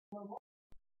All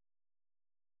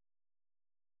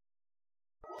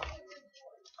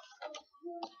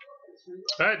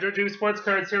right, Georgia Sports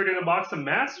Cards here. We're doing a box of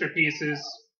masterpieces.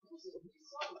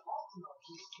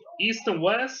 East and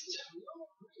West.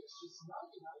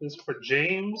 This is for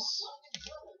James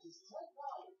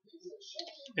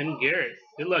and Garrett.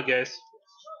 Good luck, guys.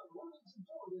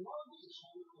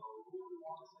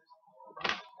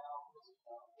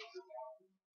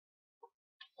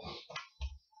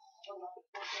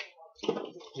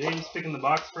 James picking the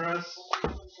box for us.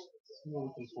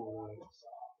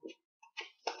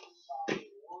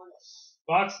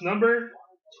 Box number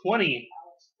 20.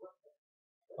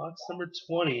 Box number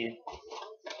 20.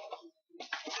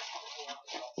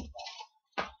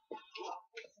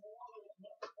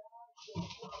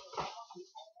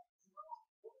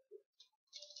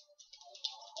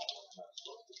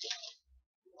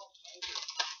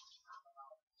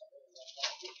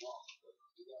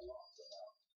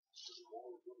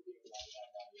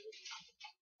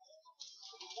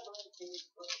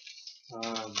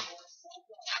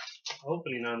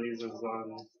 Opening on these is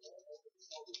on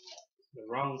the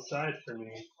wrong side for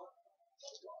me.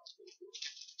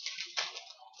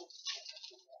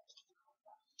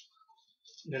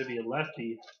 Gotta be a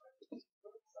lefty.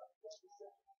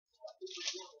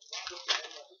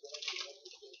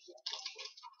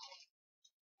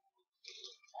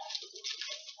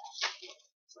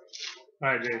 All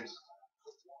right, James.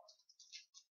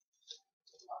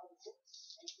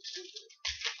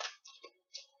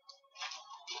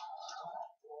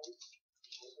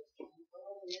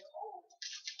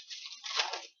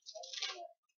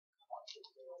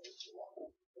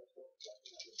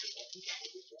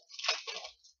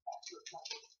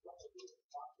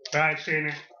 All right,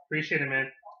 Shayner. Appreciate it,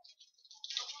 man.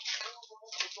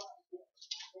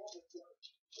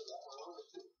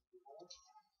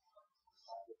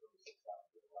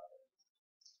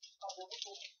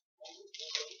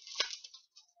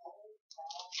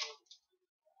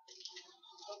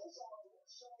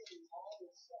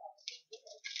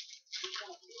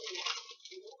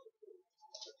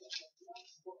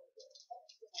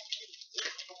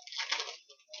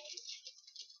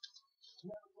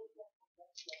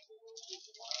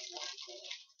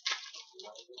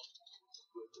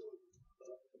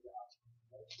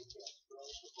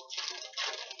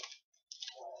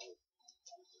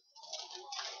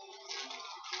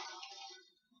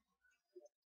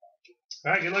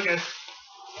 All right, good luck, guys.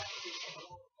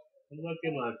 Good luck,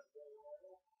 good luck.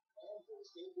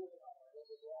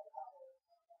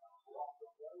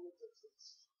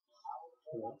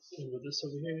 Let's move this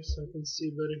over here so I can see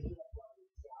better.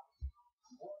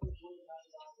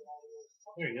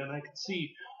 There you go, and I can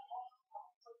see.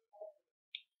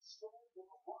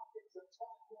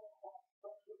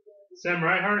 Sam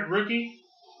Reinhart, rookie.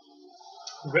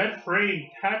 Red frame,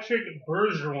 Patrick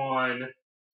Bergeron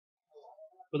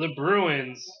for the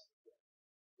Bruins.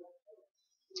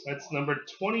 That's number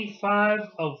 25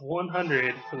 of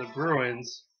 100 for the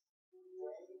Bruins.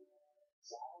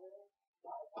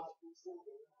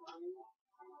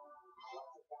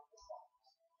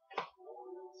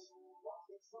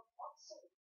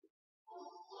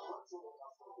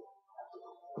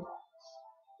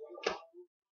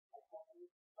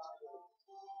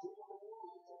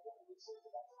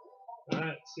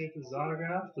 Alright, see if it's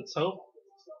autographed. Let's hope.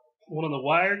 One of the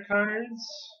wired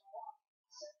cards.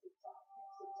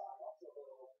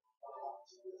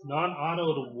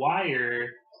 Non-autoed wire.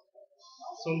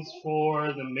 This one's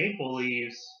for the Maple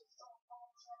Leafs.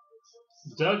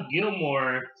 Doug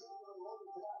Gilmour,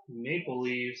 Maple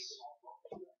Leafs.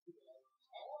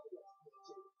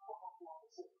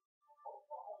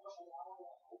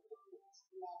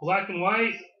 Black and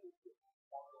white.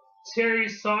 Terry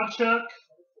Sawchuk,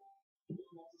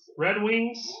 Red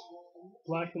Wings.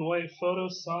 Black and white photo,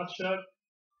 Sawchuk.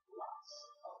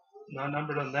 Not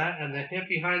numbered on that. And the hit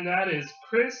behind that is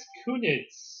Chris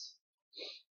Kunitz.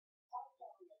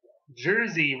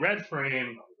 Jersey, red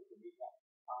frame.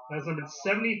 That's numbered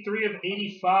 73 of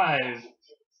 85.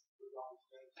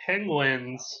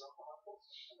 Penguins.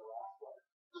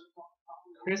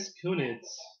 Chris Kunitz.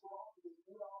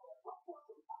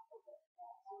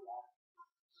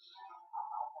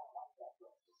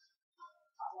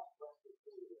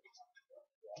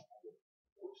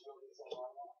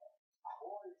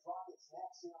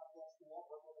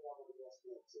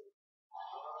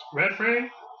 Red frame.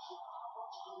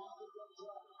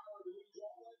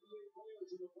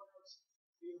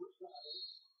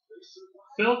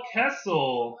 Phil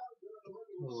Kessel.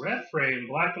 Red frame,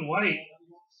 black and white.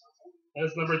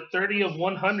 That's number 30 of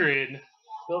 100.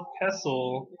 Phil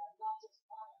Kessel.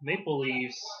 Maple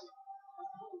Leafs.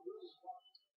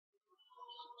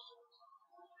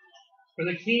 For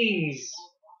the Kings,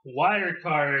 wire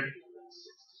card,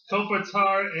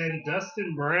 Kopitar and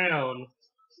Dustin Brown.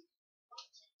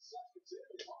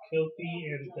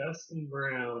 Kofi and Dustin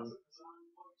Brown.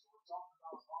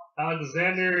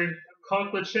 Alexander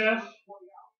Koklachev,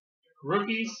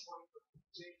 rookies.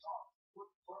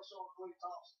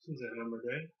 Who's that number,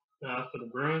 right? For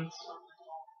the Bruins.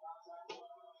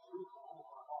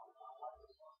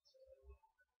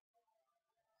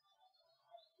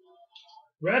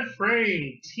 Red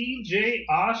frame, TJ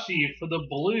Oshie for the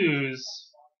Blues.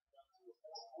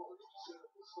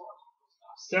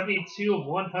 72 of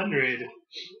 100.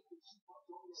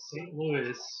 St.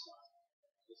 Louis.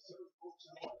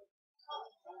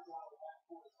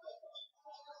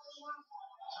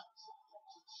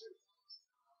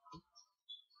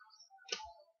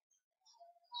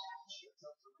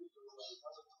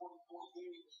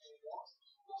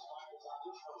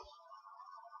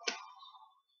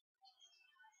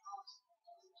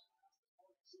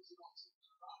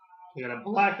 We got a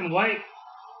black and white.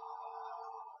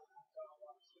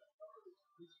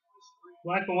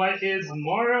 Black and white is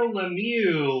Mario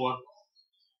Lemieux.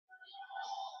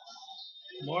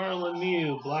 Mario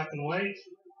Lemieux, black and white.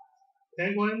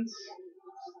 Penguins.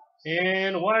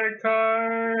 And wire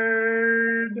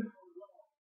card.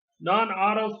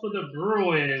 Non-auto for the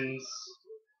Bruins.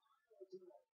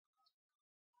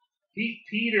 Pete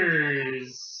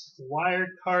Peters. Wire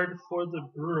card for the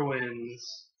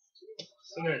Bruins.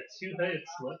 Still got two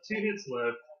hits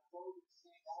left.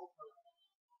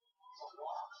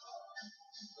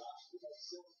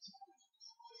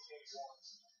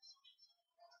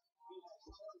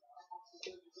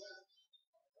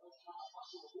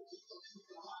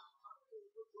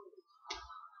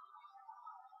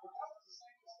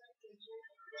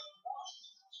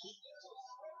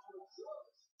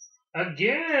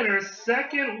 Again, our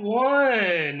second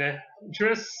one.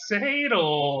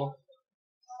 Draisaitl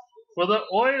for the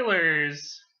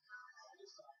Oilers.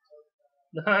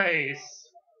 Nice.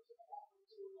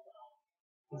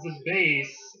 It's a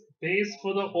base. Base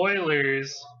for the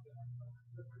Oilers.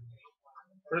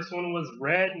 First one was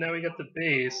red, now we got the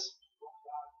base.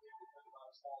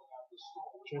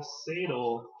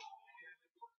 Draisaitl.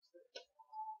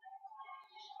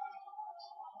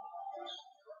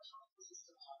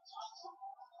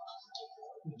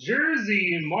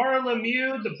 Jersey, Mario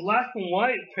Lemieux, the black and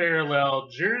white parallel.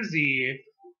 Jersey.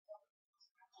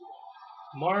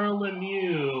 Mario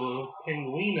Lemieux,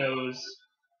 Penguinos.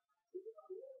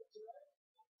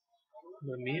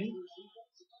 Lemieux?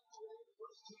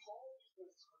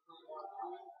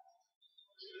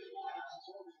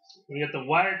 We got the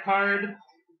wire card.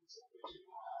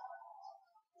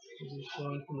 Just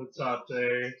showing from the top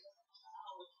there.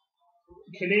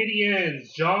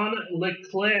 Canadiens, John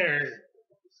Leclerc.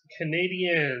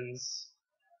 Canadiens.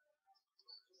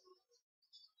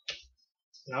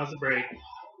 That was a break.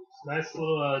 Nice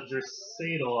little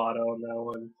Draisaitl auto on that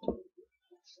one.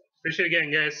 Appreciate it again,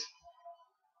 guys.